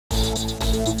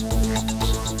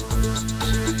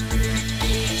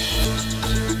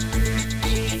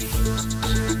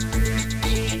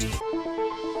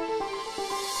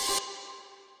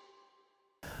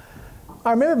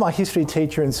I remember my history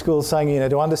teacher in school saying, you know,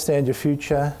 to understand your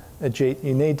future, Ajeet,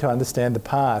 you need to understand the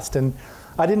past. And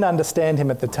I didn't understand him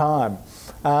at the time.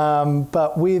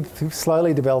 But with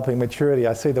slowly developing maturity,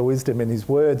 I see the wisdom in his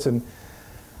words. And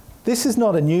this is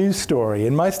not a news story.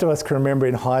 And most of us can remember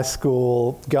in high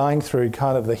school going through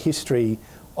kind of the history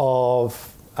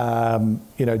of,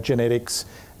 you know, genetics.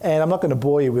 And I'm not going to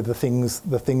bore you with the things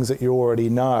that you already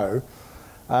know.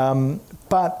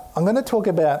 But I'm going to talk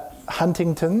about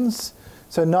Huntington's.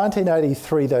 So in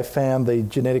 1983, they found the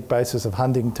genetic basis of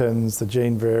Huntington's, the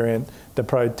gene variant, the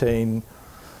protein.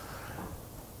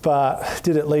 But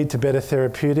did it lead to better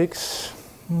therapeutics?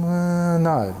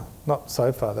 No, not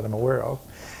so far that I'm aware of.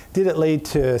 Did it lead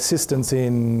to assistance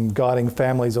in guiding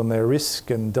families on their risk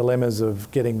and dilemmas of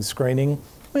getting screening?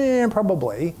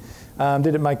 Probably.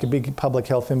 Did it make a big public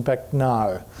health impact?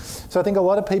 No. So I think a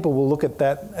lot of people will look at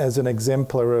that as an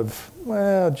exemplar of,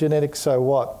 well, genetics, so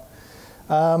what?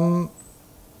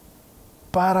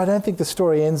 But I don't think the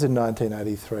story ends in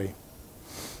 1983.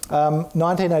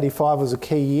 1985 was a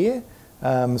key year.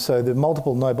 So the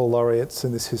multiple Nobel laureates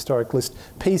in this historic list.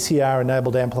 PCR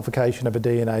enabled amplification of a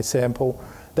DNA sample.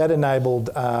 That enabled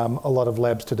a lot of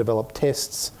labs to develop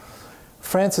tests.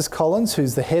 Francis Collins,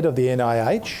 who's the head of the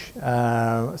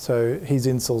NIH, so he's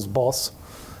INSEL's boss,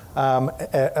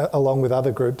 along with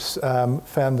other groups,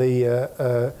 found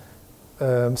the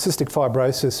cystic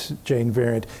fibrosis gene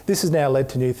variant. This has now led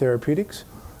to new therapeutics,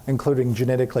 including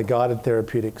genetically guided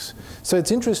therapeutics. So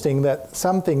it's interesting that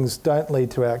some things don't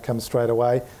lead to outcomes straight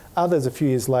away. Others, a few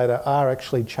years later, are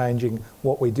actually changing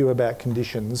what we do about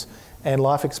conditions. And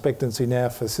life expectancy now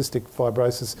for cystic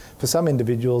fibrosis for some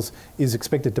individuals is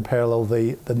expected to parallel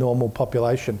the normal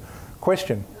population.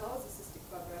 Question? I was a cystic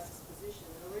fibrosis physician.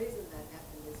 The reason that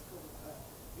happened is because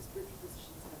this group of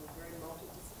physicians have a very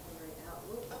multidisciplinary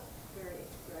outlook, very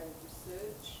integrated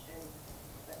research, and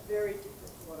very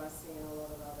different to what I see in a lot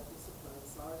of other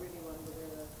disciplines. So I really wonder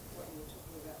whether what you were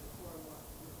talking about before and what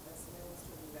Samir was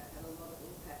talking about had a lot of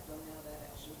impact on how that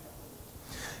actually happened.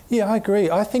 Yeah, I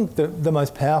agree. I think the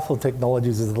most powerful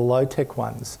technologies are the low-tech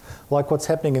ones, like what's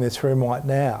happening in this room right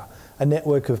now, a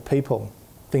network of people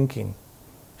thinking,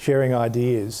 sharing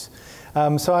ideas.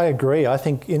 So I agree. I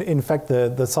think, in fact,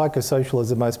 the psychosocial is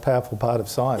the most powerful part of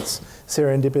science.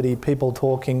 Serendipity, people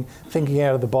talking, thinking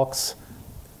out of the box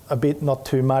a bit, not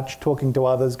too much, talking to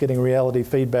others, getting reality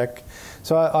feedback.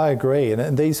 So I agree,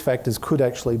 and these factors could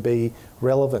actually be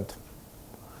relevant.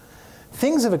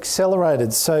 Things have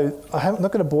accelerated, so I'm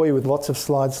not going to bore you with lots of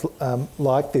slides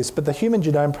like this, but the Human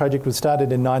Genome Project was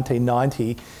started in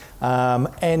 1990,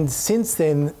 and since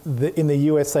then, in the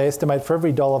US, they estimate for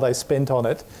every dollar they spent on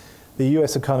it, the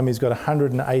US economy's got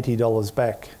 $180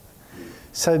 back.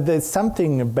 So there's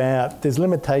something about, there's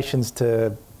limitations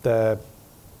to the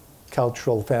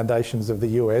cultural foundations of the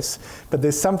US, but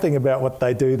there's something about what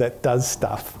they do that does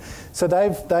stuff. So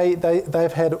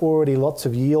they've had already lots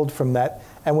of yield from that,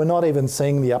 and we're not even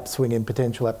seeing the upswing in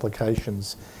potential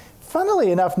applications.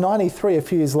 Funnily enough, 93, a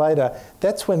few years later,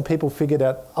 that's when people figured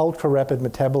out ultra-rapid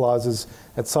metabolizers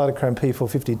at cytochrome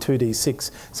P450-2D6.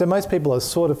 So most people are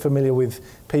sort of familiar with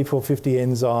P450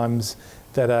 enzymes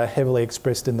that are heavily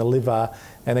expressed in the liver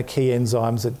and are key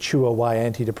enzymes that chew away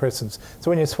antidepressants. So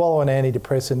when you swallow an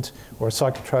antidepressant or a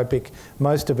psychotropic,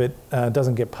 most of it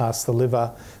doesn't get past the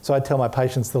liver. So I tell my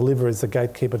patients the liver is the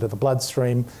gatekeeper to the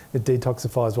bloodstream. It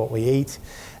detoxifies what we eat.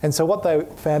 And so what they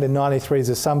found in 93 is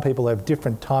that some people have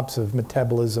different types of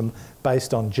metabolism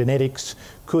based on genetics.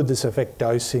 Could this affect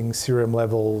dosing, serum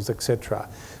levels, etc.?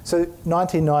 So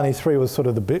 1993 was sort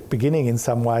of the beginning in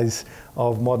some ways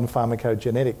of modern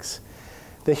pharmacogenetics.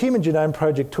 The Human Genome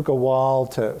Project took a while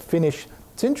to finish.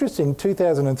 It's interesting,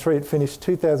 2003 it finished.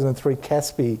 2003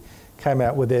 CASPI came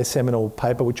out with their seminal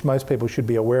paper, which most people should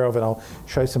be aware of, and I'll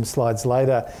show some slides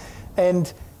later.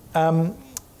 And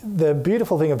the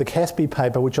beautiful thing of the CASPI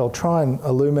paper, which I'll try and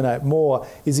illuminate more,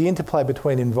 is the interplay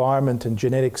between environment and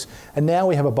genetics. And now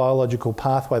we have a biological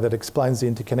pathway that explains the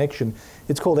interconnection.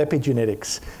 It's called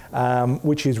epigenetics,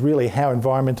 which is really how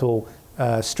environmental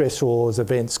stressors,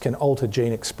 events can alter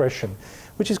gene expression,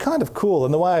 which is kind of cool.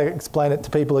 And the way I explain it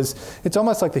to people is it's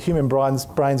almost like the human brain's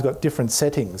got different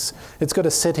settings. It's got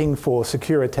a setting for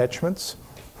secure attachments.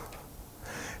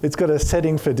 It's got a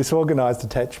setting for disorganised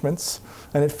attachments,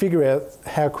 and it figures out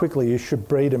how quickly you should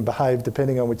breed and behave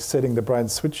depending on which setting the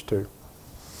brain's switched to.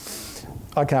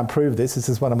 I can't prove this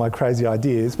is one of my crazy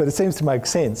ideas, but it seems to make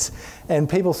sense. And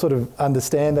people sort of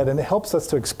understand that, and it helps us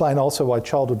to explain also why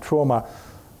childhood trauma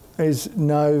is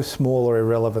no small or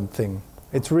irrelevant thing.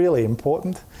 It's really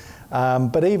important.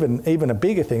 But even a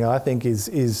bigger thing, I think,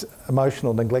 is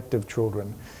emotional neglect of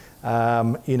children.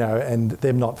 You know, and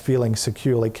them not feeling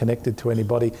securely connected to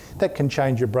anybody. That can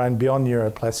change your brain beyond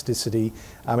neuroplasticity.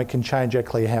 It can change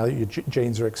actually how your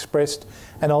genes are expressed.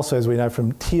 And also, as we know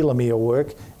from telomere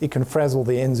work, it can frazzle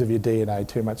the ends of your DNA,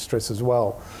 too much stress as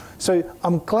well. So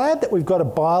I'm glad that we've got a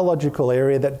biological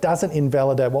area that doesn't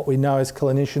invalidate what we know as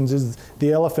clinicians is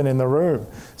the elephant in the room.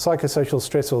 Psychosocial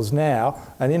stressors now,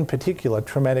 and in particular,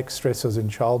 traumatic stressors in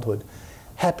childhood.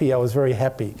 I was very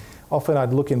happy. Often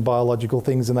I'd look in biological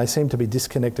things and they seem to be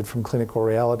disconnected from clinical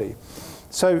reality.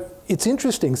 So it's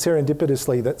interesting,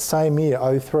 serendipitously, that same year,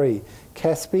 03,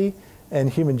 CASPI and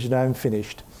Human Genome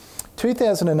finished.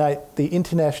 2008, the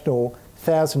International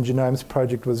 1,000 Genomes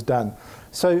Project was done.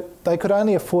 So they could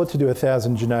only afford to do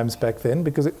 1,000 genomes back then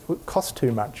because it cost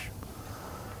too much.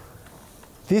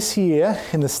 This year,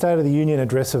 in the State of the Union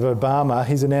address of Obama,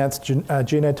 he's announced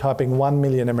genotyping 1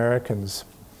 million Americans.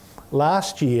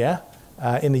 Last year,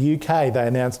 in the UK, they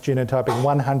announced genotyping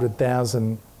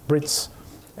 100,000 Brits,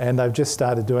 and they've just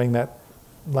started doing that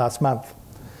last month.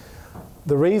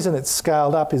 The reason it's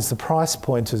scaled up is the price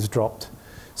point has dropped.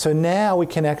 So now we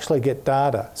can actually get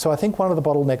data. So I think one of the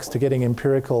bottlenecks to getting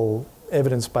empirical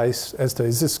evidence base as to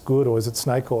is this good or is it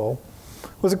snake oil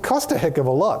was it cost a heck of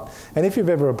a lot. And if you've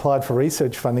ever applied for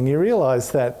research funding, you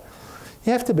realise that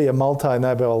you have to be a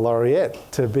multi-Nobel laureate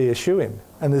to be a shoo-in,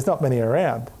 and there's not many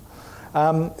around.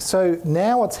 So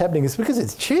now what's happening is because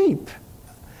it's cheap,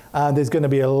 there's going to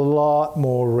be a lot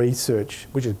more research,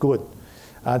 which is good,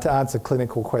 to answer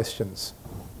clinical questions.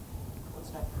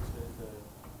 What's happened to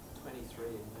the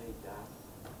 23andMe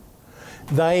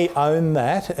data? They own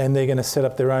that, and they're going to set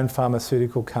up their own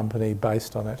pharmaceutical company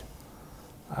based on it.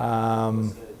 You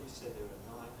said there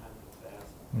were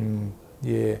 900,000 people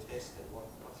yeah. that tested.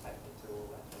 What's happening to all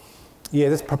that? Yeah,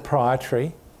 that's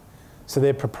proprietary. So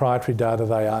they're proprietary data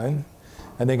they own,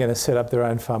 and they're going to set up their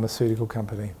own pharmaceutical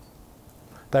company.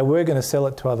 They were going to sell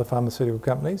it to other pharmaceutical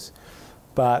companies,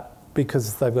 but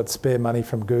because they've got spare money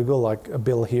from Google, like a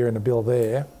bill here and a bill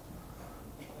there,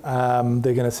 they're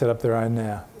going to set up their own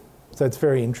now. So it's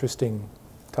very interesting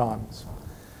times.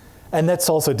 And that's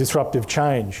also disruptive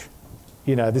change.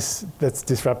 You know, that's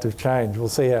disruptive change. We'll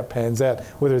see how it pans out,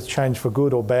 whether it's change for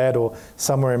good or bad or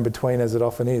somewhere in between, as it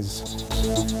often is.